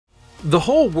The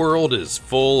whole world is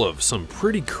full of some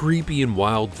pretty creepy and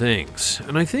wild things,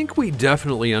 and I think we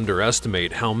definitely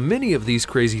underestimate how many of these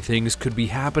crazy things could be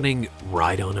happening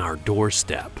right on our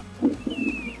doorstep,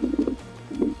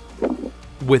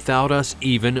 without us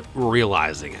even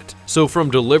realizing it. So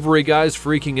from delivery guys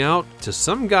freaking out to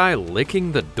some guy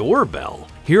licking the doorbell,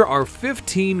 here are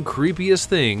 15 creepiest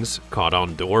things caught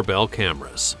on doorbell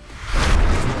cameras.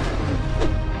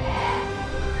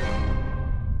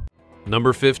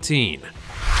 Number 15.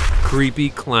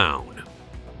 Creepy clown.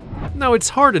 Now, it's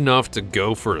hard enough to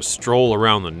go for a stroll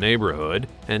around the neighborhood,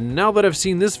 and now that I've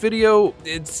seen this video,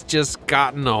 it's just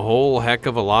gotten a whole heck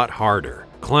of a lot harder.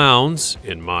 Clowns,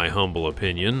 in my humble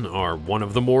opinion, are one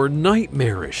of the more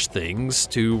nightmarish things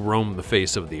to roam the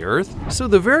face of the earth. So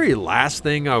the very last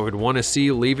thing I would want to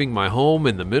see leaving my home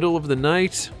in the middle of the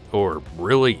night, or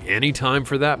really any time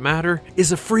for that matter,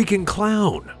 is a freaking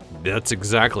clown. That's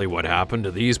exactly what happened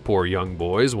to these poor young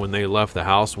boys when they left the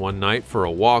house one night for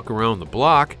a walk around the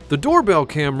block. The doorbell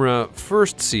camera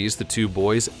first sees the two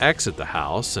boys exit the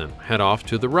house and head off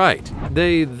to the right.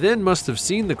 They then must have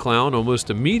seen the clown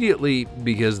almost immediately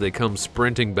because they come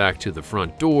sprinting back to the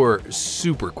front door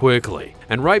super quickly.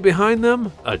 And right behind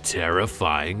them, a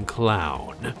terrifying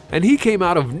clown. And he came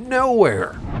out of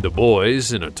nowhere. The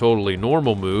boys, in a totally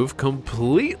normal move,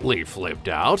 completely flipped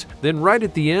out. Then right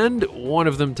at the end, one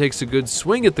of them takes a good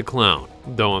swing at the clown,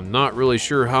 though I'm not really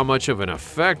sure how much of an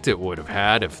effect it would have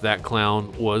had if that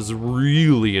clown was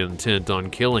really intent on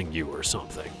killing you or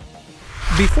something.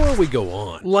 Before we go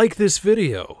on, like this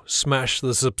video, smash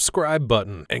the subscribe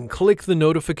button, and click the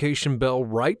notification bell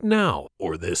right now,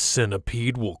 or this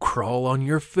centipede will crawl on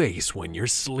your face when you're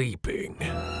sleeping.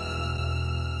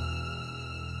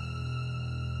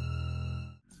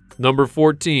 Number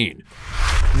 14.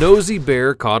 Nosy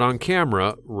bear caught on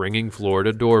camera ringing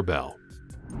Florida doorbell.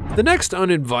 The next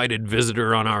uninvited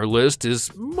visitor on our list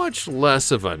is much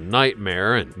less of a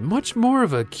nightmare and much more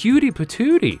of a cutie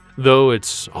patootie, though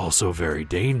it's also very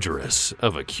dangerous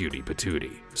of a cutie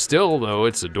patootie. Still, though,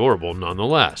 it's adorable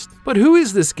nonetheless. But who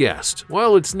is this guest?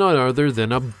 Well, it's none other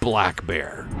than a black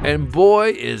bear. And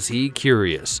boy, is he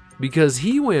curious, because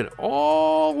he went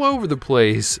all over the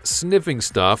place sniffing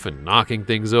stuff and knocking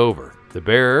things over. The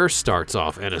bear starts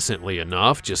off innocently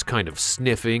enough, just kind of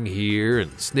sniffing here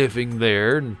and sniffing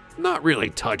there, and not really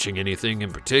touching anything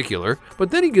in particular, but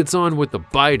then he gets on with the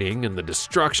biting and the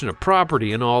destruction of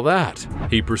property and all that.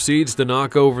 He proceeds to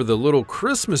knock over the little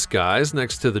Christmas guys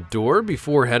next to the door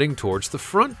before heading towards the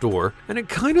front door, and it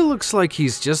kind of looks like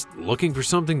he's just looking for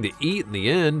something to eat in the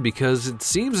end, because it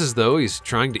seems as though he's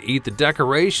trying to eat the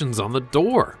decorations on the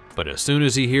door. But as soon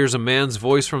as he hears a man's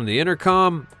voice from the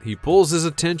intercom, he pulls his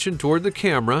attention toward the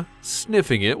camera,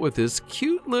 sniffing it with his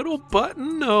cute little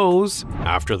button nose.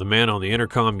 After the man on the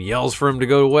intercom yells for him to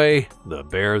go away, the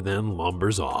bear then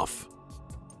lumbers off.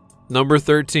 Number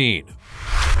 13.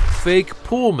 Fake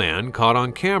pool man caught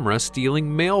on camera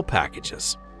stealing mail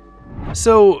packages.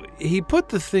 So he put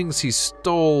the things he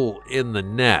stole in the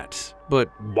net, but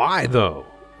why though?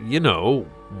 You know,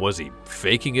 was he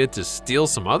faking it to steal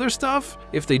some other stuff?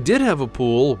 If they did have a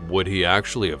pool, would he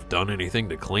actually have done anything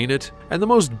to clean it? And the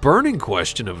most burning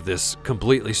question of this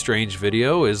completely strange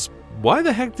video is, why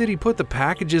the heck did he put the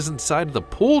packages inside of the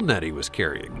pool net he was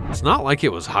carrying? It's not like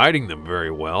it was hiding them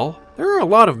very well. There are a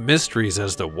lot of mysteries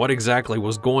as to what exactly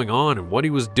was going on and what he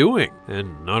was doing,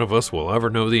 and none of us will ever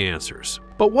know the answers.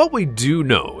 But what we do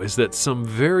know is that some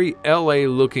very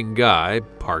LA-looking guy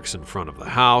parks in front of the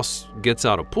house, gets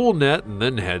out a pool net, and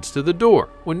then heads to the door.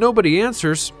 When nobody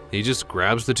answers, he just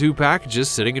grabs the two packages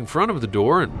sitting in front of the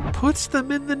door and puts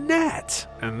them in the net,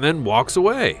 and then walks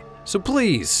away. So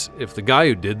please, if the guy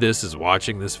who did this is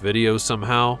watching this video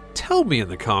somehow, tell me in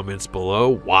the comments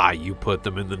below why you put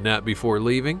them in the net before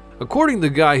leaving. According to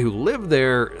the guy who lived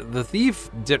there, the thief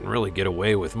didn't really get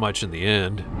away with much in the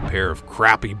end. A pair of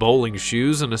crappy bowling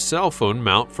shoes and a cell phone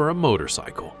mount for a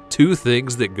motorcycle. Two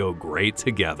things that go great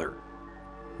together.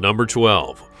 Number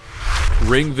 12.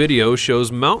 Ring video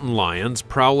shows mountain lions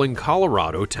prowling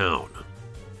Colorado town.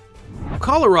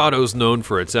 Colorado's known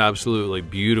for its absolutely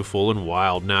beautiful and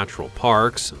wild natural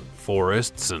parks, and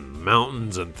forests and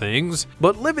mountains and things,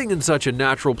 but living in such a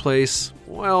natural place,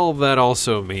 well, that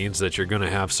also means that you're going to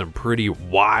have some pretty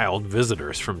wild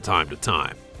visitors from time to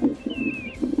time.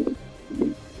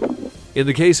 In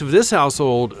the case of this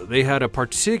household, they had a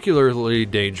particularly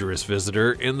dangerous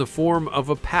visitor in the form of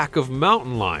a pack of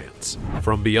mountain lions.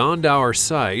 From beyond our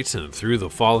sight and through the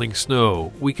falling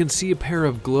snow, we can see a pair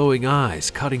of glowing eyes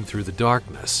cutting through the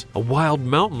darkness. A wild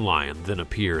mountain lion then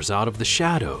appears out of the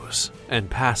shadows, and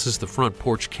passes the front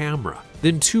porch camera.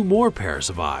 Then 2 more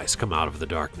pairs of eyes come out of the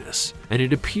darkness, and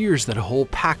it appears that a whole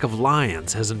pack of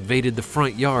lions has invaded the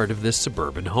front yard of this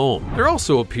suburban home. There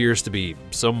also appears to be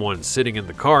someone sitting in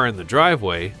the car in the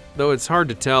driveway, though it's hard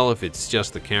to tell if it's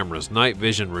just the camera's night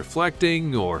vision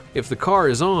reflecting or if the car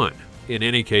is on. In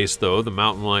any case though, the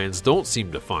mountain lions don't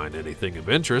seem to find anything of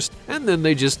interest, and then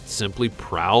they just simply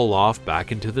prowl off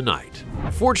back into the night.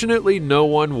 Fortunately, no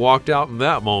one walked out in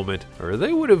that moment, or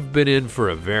they would have been in for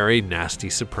a very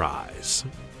nasty surprise.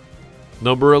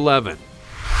 Number 11.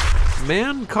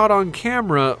 Man caught on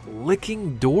camera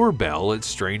licking doorbell at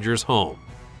stranger's home.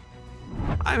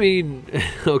 I mean,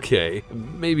 okay,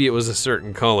 maybe it was a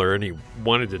certain color and he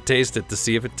wanted to taste it to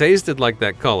see if it tasted like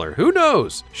that color. Who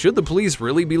knows? Should the police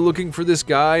really be looking for this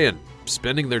guy and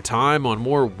spending their time on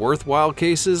more worthwhile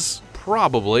cases?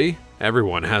 Probably.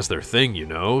 Everyone has their thing, you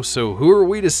know, so who are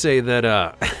we to say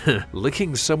that,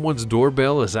 licking someone's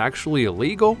doorbell is actually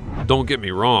illegal? Don't get me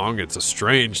wrong, it's a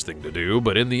strange thing to do,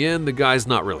 but in the end, the guy's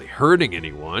not really hurting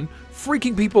anyone.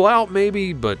 Freaking people out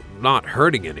maybe, but not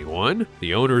hurting anyone.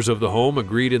 The owners of the home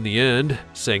agreed in the end,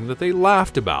 saying that they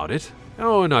laughed about it.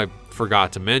 Oh, and I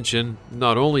forgot to mention,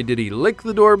 not only did he lick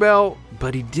the doorbell,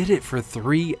 but he did it for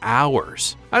 3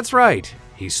 hours. That's right,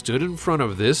 he stood in front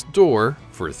of this door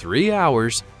for 3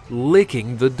 hours,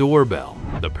 licking the doorbell.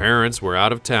 The parents were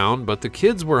out of town, but the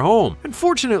kids were home. And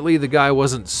fortunately, the guy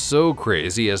wasn't so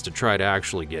crazy as to try to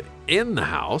actually get in the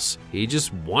house. He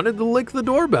just wanted to lick the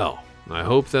doorbell. I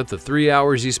hope that the 3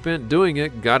 hours he spent doing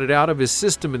it got it out of his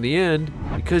system in the end,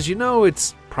 because you know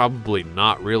it's probably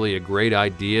not really a great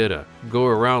idea to go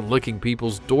around licking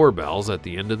people's doorbells at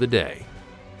the end of the day.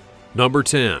 Number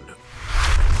 10.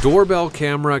 Doorbell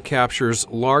camera captures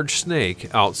large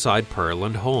snake outside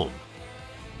Pearland home.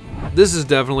 This is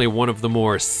definitely one of the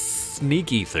more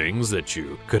sneaky things that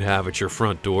you could have at your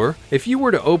front door. If you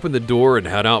were to open the door and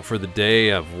head out for the day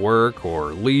of work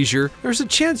or leisure, there's a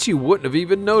chance you wouldn't have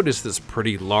even noticed this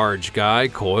pretty large guy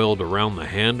coiled around the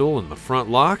handle in the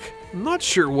front lock. I'm not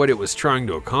sure what it was trying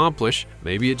to accomplish.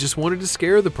 Maybe it just wanted to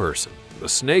scare the person. The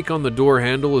snake on the door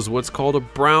handle is what's called a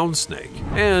brown snake,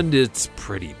 and it's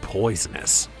pretty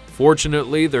poisonous.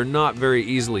 Fortunately, they're not very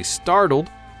easily startled,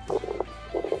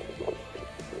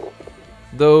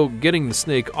 though getting the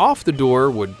snake off the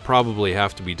door would probably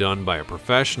have to be done by a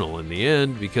professional in the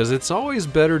end, because it's always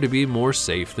better to be more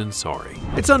safe than sorry.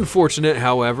 It's unfortunate,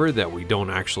 however, that we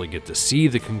don't actually get to see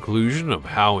the conclusion of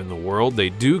how in the world they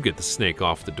do get the snake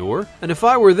off the door. And if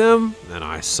I were them, and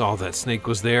I saw that snake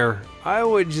was there, I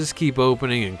would just keep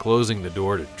opening and closing the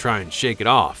door to try and shake it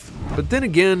off. But then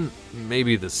again,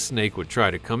 maybe the snake would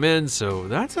try to come in, so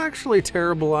that's actually a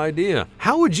terrible idea.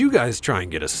 How would you guys try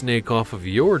and get a snake off of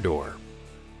your door?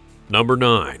 Number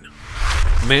 9.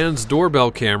 Man's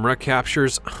doorbell camera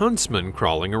captures huntsman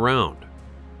crawling around.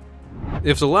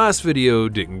 If the last video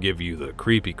didn't give you the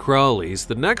creepy crawlies,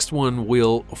 the next one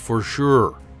will for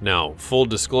sure. Now, full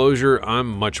disclosure, I'm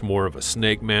much more of a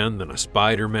snake man than a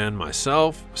spider man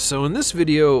myself, so in this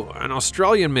video, an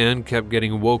Australian man kept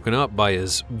getting woken up by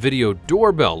his video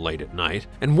doorbell late at night,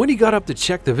 and when he got up to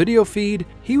check the video feed,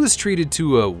 he was treated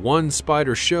to a one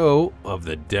spider show of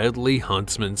the deadly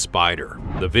huntsman spider.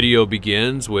 The video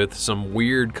begins with some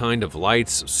weird kind of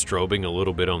lights strobing a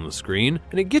little bit on the screen,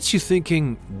 and it gets you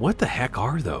thinking, what the heck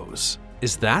are those?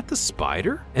 Is that the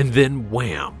spider? And then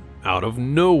wham! Out of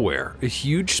nowhere, a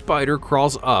huge spider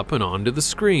crawls up and onto the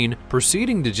screen,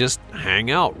 proceeding to just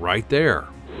hang out right there.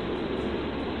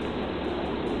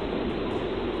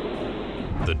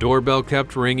 The doorbell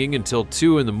kept ringing until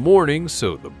 2 in the morning,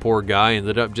 so the poor guy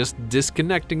ended up just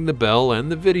disconnecting the bell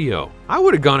and the video. I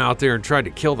would have gone out there and tried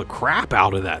to kill the crap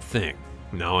out of that thing.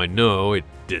 Now I know it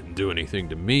didn't do anything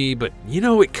to me, but you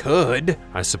know it could.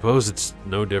 I suppose it's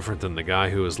no different than the guy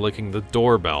who was licking the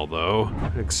doorbell though,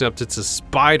 except it's a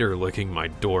spider licking my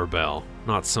doorbell,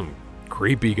 not some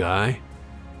creepy guy.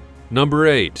 Number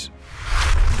 8.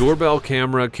 Doorbell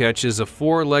camera catches a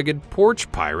 4-legged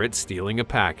porch pirate stealing a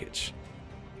package.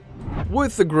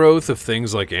 With the growth of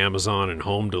things like Amazon and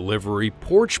home delivery,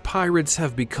 porch pirates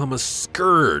have become a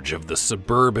scourge of the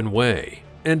suburban way.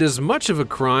 And as much of a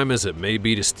crime as it may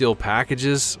be to steal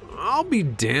packages, I'll be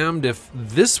damned if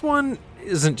this one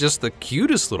isn't just the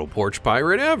cutest little porch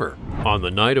pirate ever. On the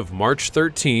night of March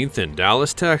 13th in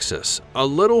Dallas, Texas, a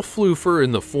little floofer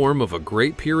in the form of a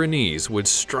Great Pyrenees would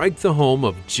strike the home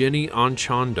of Jenny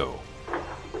Anchondo.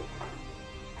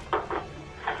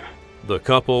 The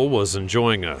couple was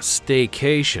enjoying a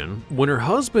staycation when her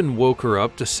husband woke her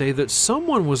up to say that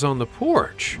someone was on the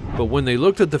porch. But when they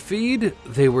looked at the feed,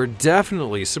 they were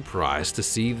definitely surprised to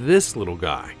see this little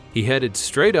guy. He headed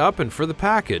straight up and for the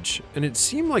package, and it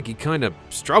seemed like he kind of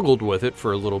struggled with it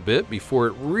for a little bit before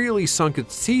it really sunk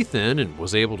its teeth in and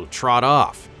was able to trot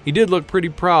off. He did look pretty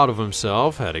proud of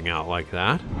himself heading out like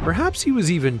that. Perhaps he was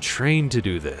even trained to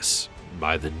do this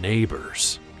by the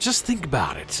neighbors. Just think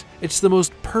about it. It's the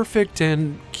most perfect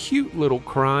and cute little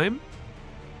crime.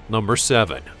 Number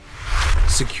 7.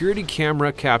 Security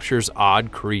camera captures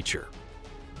odd creature.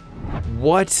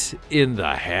 What in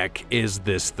the heck is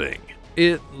this thing?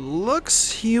 It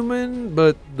looks human,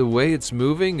 but the way it's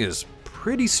moving is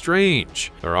pretty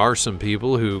strange. There are some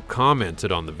people who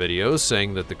commented on the video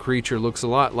saying that the creature looks a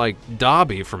lot like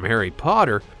Dobby from Harry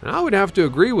Potter, and I would have to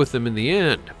agree with them in the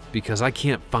end, because I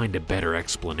can't find a better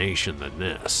explanation than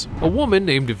this. A woman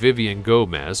named Vivian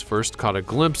Gomez first caught a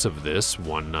glimpse of this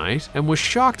one night and was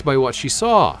shocked by what she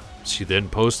saw. She then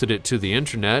posted it to the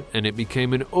internet and it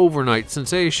became an overnight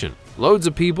sensation. Loads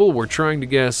of people were trying to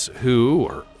guess who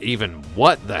or even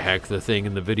what the heck the thing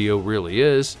in the video really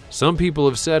is. Some people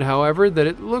have said, however, that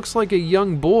it looks like a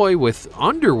young boy with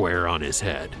underwear on his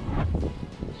head.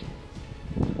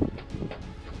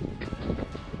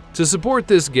 To support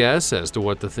this guess as to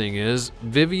what the thing is,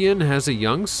 Vivian has a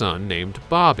young son named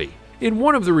Bobby. In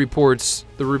one of the reports,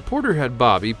 the reporter had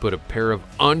Bobby put a pair of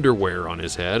underwear on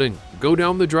his head and go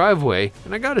down the driveway,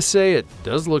 and I gotta say it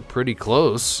does look pretty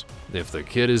close. If the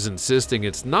kid is insisting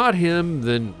it's not him,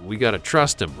 then we gotta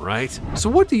trust him, right? So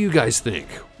what do you guys think?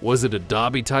 Was it a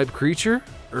Dobby type creature,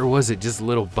 or was it just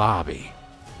little Bobby?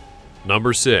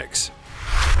 Number 6.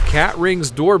 Cat rings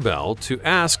doorbell to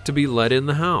ask to be let in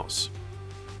the house.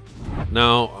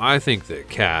 Now, I think that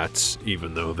cats,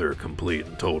 even though they're complete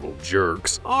and total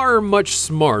jerks, are much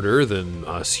smarter than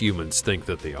us humans think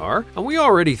that they are, and we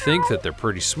already think that they're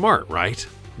pretty smart, right?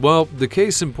 Well, the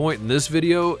case in point in this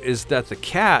video is that the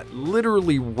cat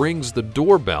literally rings the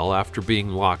doorbell after being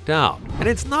locked out. And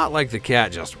it's not like the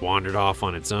cat just wandered off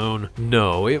on its own.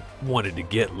 No, it wanted to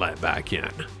get let back in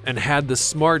and had the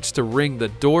smarts to ring the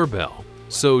doorbell.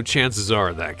 So chances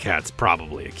are that cat's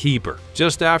probably a keeper.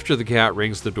 Just after the cat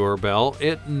rings the doorbell,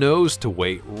 it knows to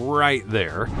wait right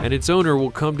there, and its owner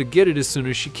will come to get it as soon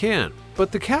as she can.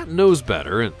 But the cat knows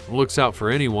better and looks out for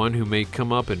anyone who may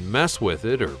come up and mess with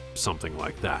it or something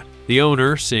like that. The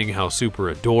owner, seeing how super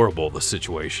adorable the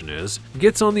situation is,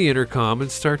 gets on the intercom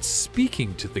and starts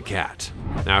speaking to the cat.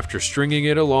 After stringing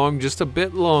it along just a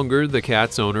bit longer, the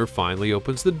cat's owner finally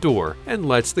opens the door and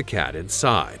lets the cat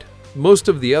inside. Most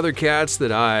of the other cats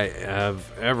that I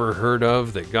have ever heard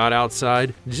of that got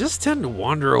outside just tend to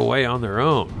wander away on their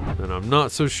own, and I'm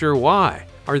not so sure why.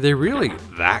 Are they really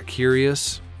that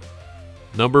curious?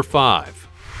 Number 5.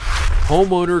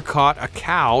 Homeowner caught a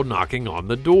cow knocking on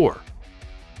the door.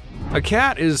 A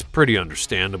cat is pretty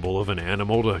understandable of an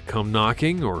animal to come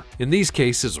knocking, or in these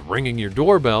cases ringing your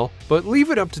doorbell, but leave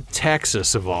it up to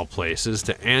Texas of all places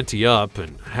to ante up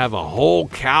and have a whole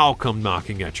cow come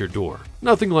knocking at your door.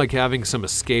 Nothing like having some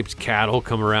escaped cattle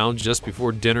come around just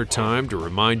before dinner time to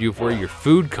remind you of where your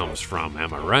food comes from,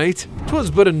 am I right?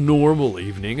 'Twas but a normal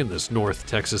evening in this North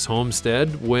Texas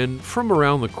homestead when, from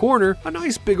around the corner, a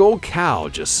nice big old cow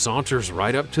just saunters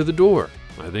right up to the door.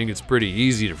 I think it's pretty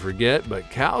easy to forget,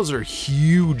 but cows are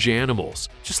huge animals.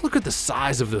 Just look at the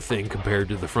size of the thing compared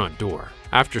to the front door.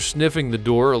 After sniffing the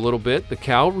door a little bit, the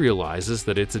cow realizes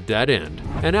that it's a dead end.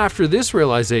 And after this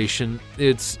realization,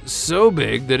 it's so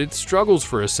big that it struggles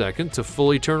for a second to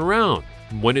fully turn around.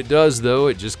 When it does, though,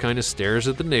 it just kind of stares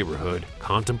at the neighborhood,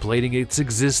 contemplating its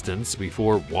existence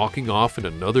before walking off in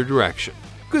another direction.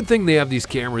 Good thing they have these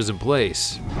cameras in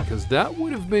place, because that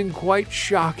would have been quite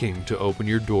shocking to open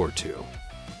your door to.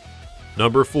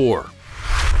 Number 4.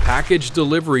 Package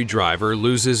delivery driver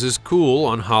loses his cool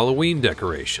on Halloween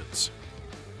decorations.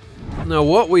 Now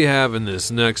what we have in this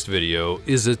next video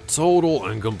is a total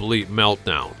and complete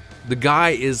meltdown. The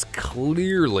guy is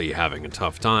clearly having a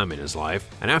tough time in his life,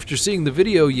 and after seeing the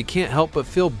video you can't help but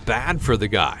feel bad for the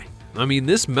guy. I mean,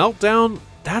 this meltdown,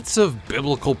 that's of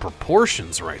biblical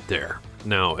proportions right there.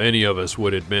 Now, any of us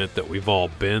would admit that we've all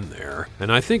been there,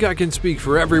 and I think I can speak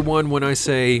for everyone when I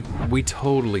say, we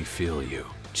totally feel you.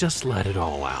 Just let it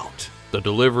all out. The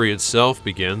delivery itself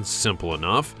begins simple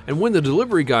enough, and when the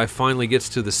delivery guy finally gets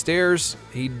to the stairs,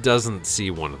 he doesn't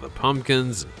see one of the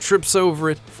pumpkins and trips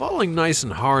over it, falling nice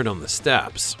and hard on the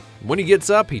steps. When he gets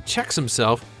up, he checks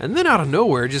himself, and then out of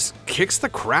nowhere just kicks the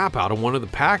crap out of one of the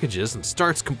packages and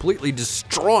starts completely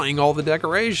destroying all the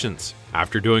decorations.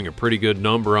 After doing a pretty good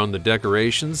number on the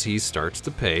decorations, he starts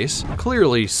to pace,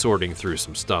 clearly sorting through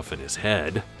some stuff in his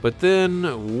head. But then,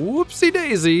 whoopsie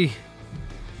daisy,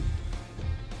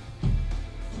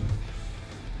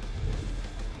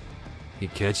 he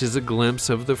catches a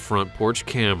glimpse of the front porch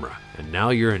camera. And now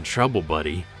you're in trouble,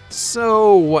 buddy,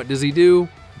 So what does he do?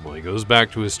 Well, he goes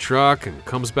back to his truck and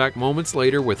comes back moments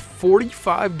later with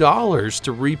 $45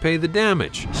 to repay the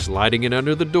damage, sliding it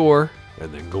under the door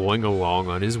and then going along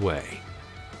on his way.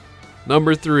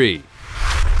 Number 3.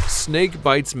 Snake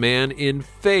bites man in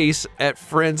face at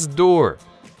friend's door.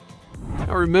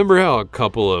 Now remember how a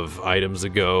couple of items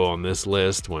ago on this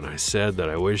list when I said that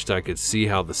I wished I could see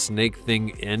how the snake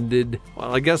thing ended?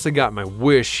 Well, I guess I got my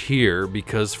wish here,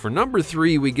 because for number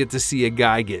 3 we get to see a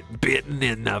guy get bitten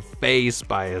in the face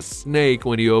by a snake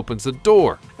when he opens the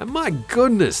door. And my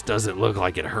goodness, does it look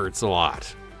like it hurts a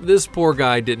lot. This poor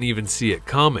guy didn't even see it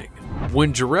coming.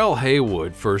 When Jarrell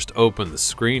Haywood first opened the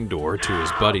screen door to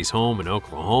his buddy's home in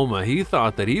Oklahoma, he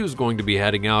thought that he was going to be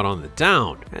heading out on the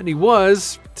town, and he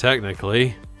was,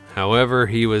 technically. However,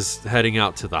 he was heading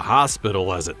out to the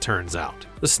hospital as it turns out.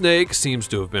 The snake seems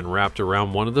to have been wrapped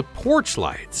around one of the porch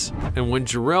lights, and when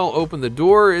Jarrell opened the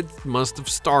door, it must have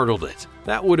startled it.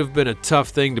 That would have been a tough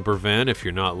thing to prevent if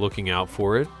you're not looking out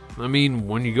for it. I mean,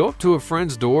 when you go up to a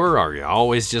friend's door, are you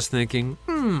always just thinking,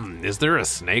 is there a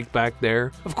snake back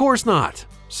there? Of course not.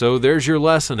 So there's your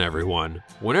lesson, everyone.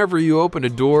 Whenever you open a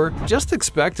door, just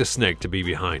expect a snake to be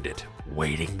behind it,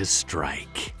 waiting to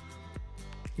strike.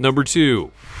 Number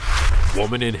 2.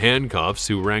 Woman in handcuffs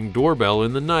who rang doorbell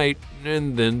in the night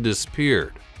and then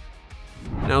disappeared.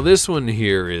 Now this one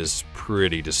here is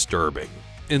pretty disturbing.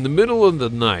 In the middle of the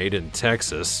night in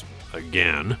Texas,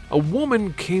 again, a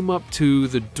woman came up to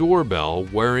the doorbell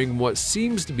wearing what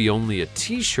seems to be only a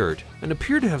t-shirt and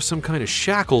appeared to have some kind of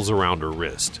shackles around her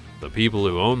wrist. The people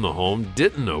who owned the home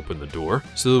didn't open the door,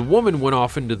 so the woman went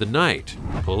off into the night.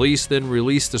 Police then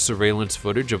released the surveillance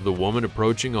footage of the woman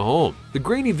approaching a home. The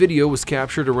grainy video was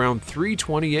captured around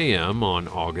 3:20 a.m. on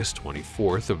August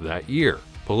 24th of that year.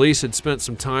 Police had spent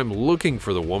some time looking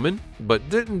for the woman, but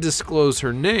didn't disclose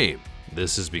her name.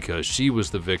 This is because she was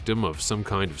the victim of some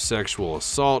kind of sexual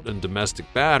assault and domestic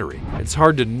battery. It's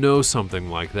hard to know something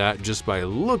like that just by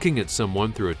looking at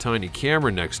someone through a tiny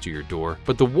camera next to your door,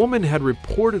 but the woman had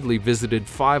reportedly visited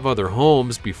 5 other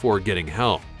homes before getting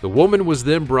help. The woman was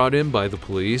then brought in by the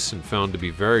police and found to be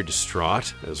very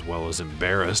distraught, as well as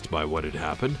embarrassed by what had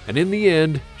happened, and in the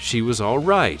end, she was all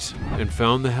right and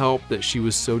found the help that she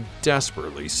was so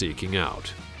desperately seeking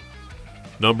out.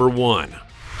 Number 1.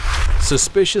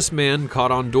 Suspicious man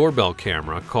caught on doorbell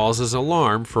camera causes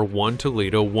alarm for one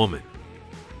Toledo woman.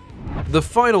 The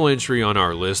final entry on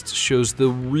our list shows the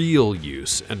real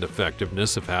use and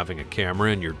effectiveness of having a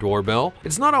camera in your doorbell.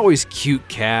 It's not always cute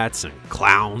cats and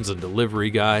clowns and delivery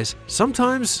guys.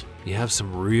 Sometimes you have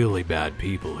some really bad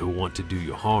people who want to do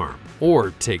you harm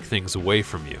or take things away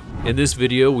from you. In this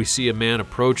video, we see a man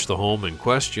approach the home in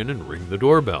question and ring the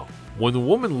doorbell. When the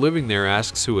woman living there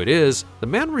asks who it is, the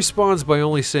man responds by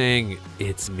only saying,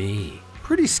 "It's me."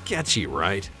 Pretty sketchy,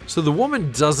 right? So the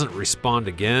woman doesn't respond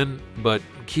again, but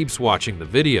keeps watching the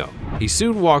video. He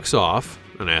soon walks off,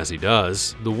 and as he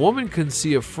does, the woman can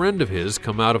see a friend of his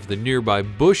come out of the nearby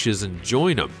bushes and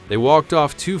join him. They walked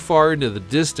off too far into the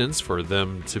distance for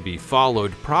them to be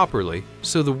followed properly,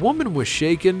 so the woman was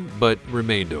shaken but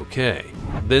remained okay.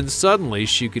 Then suddenly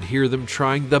she could hear them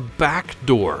trying the back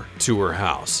door to her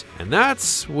house, and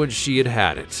that's when she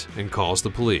had it and calls the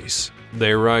police.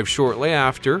 They arrived shortly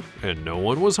after, and no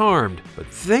one was harmed, but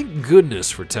thank goodness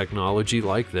for technology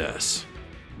like this.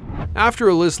 After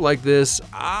a list like this,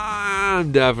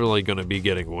 I'm definitely going to be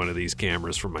getting one of these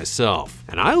cameras for myself,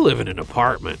 and I live in an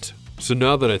apartment. So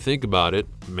now that I think about it,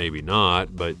 maybe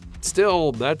not, but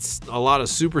still, that's a lot of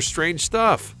super strange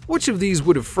stuff. Which of these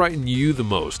would have frightened you the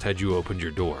most had you opened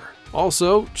your door?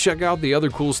 Also, check out the other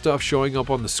cool stuff showing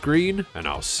up on the screen, and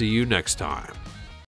I'll see you next time.